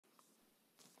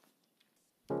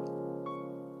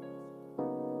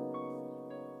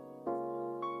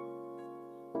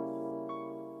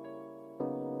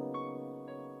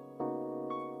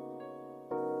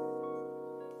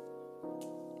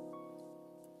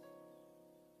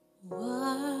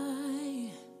Why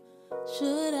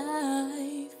should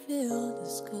I feel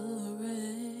discouraged?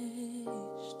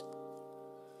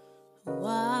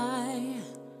 Why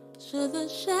should the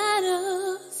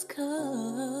shadows come?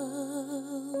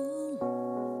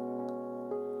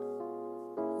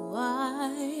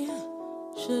 Why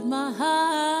should my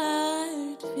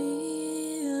heart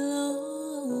feel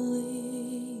lonely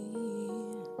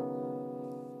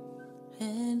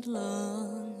and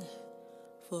long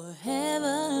for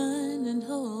heaven and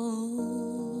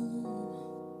home,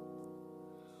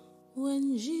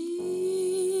 when Jesus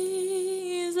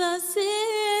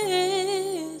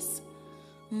is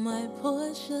my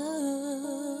portion,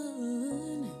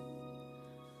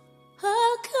 a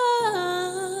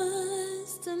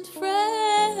constant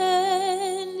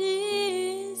friend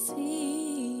is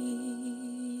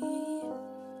He.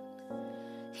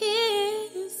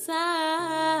 His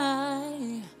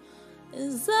eye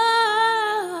is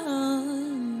on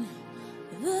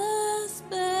the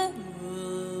sparrow,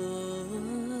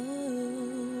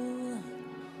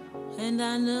 and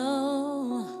I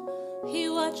know He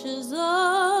watches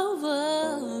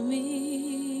over me.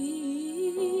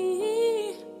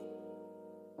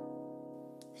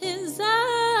 His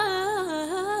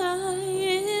eye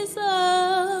is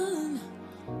on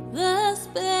the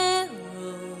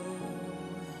sparrow,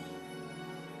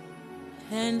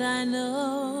 and I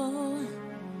know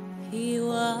He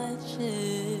watches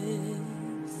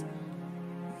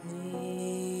me.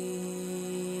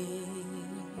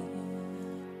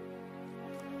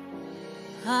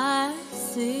 I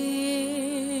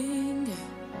sing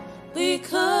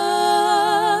because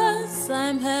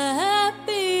I'm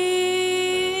happy.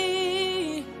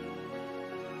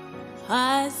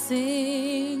 I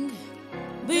sing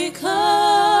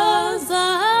because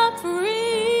I'm free.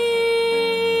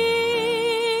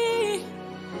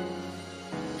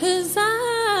 His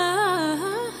eye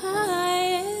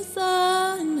is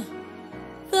on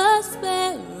the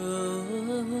sparrow,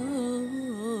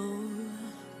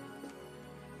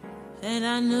 and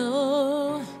I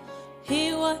know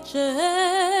He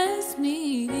watches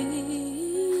me.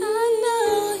 I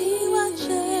know He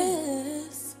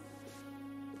watches.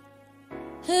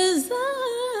 His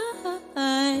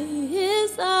eye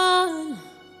is on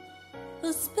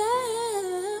the sparrow.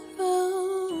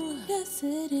 Yes,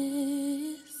 it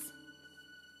is.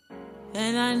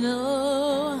 And I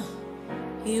know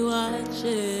He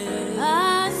watches.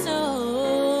 I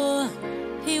know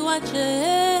He watches.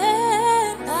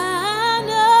 I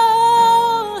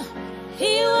know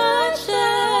He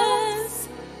watches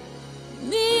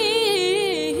me.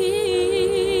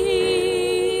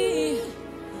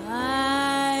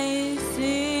 I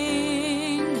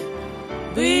sing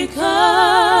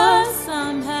because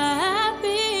I'm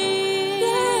happy.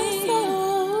 Yes,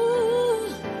 oh,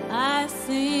 I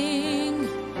sing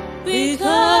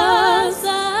because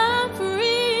I'm free.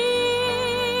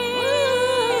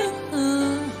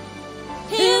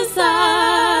 His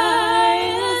eye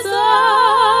is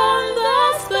on the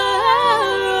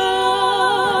sparrow,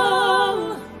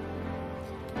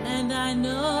 and I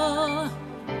know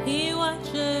He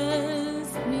watches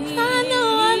me. I know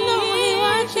He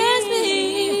watches me.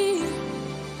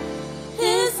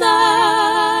 His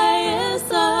eye is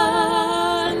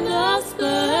on the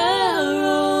sparrow,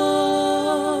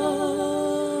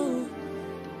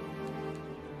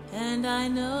 and I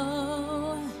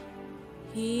know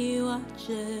He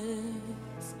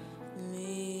watches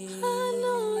me. I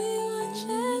know He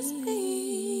watches me.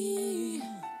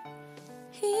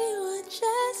 He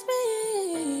watches me.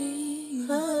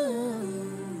 Oh.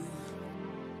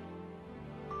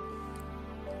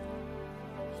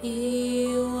 He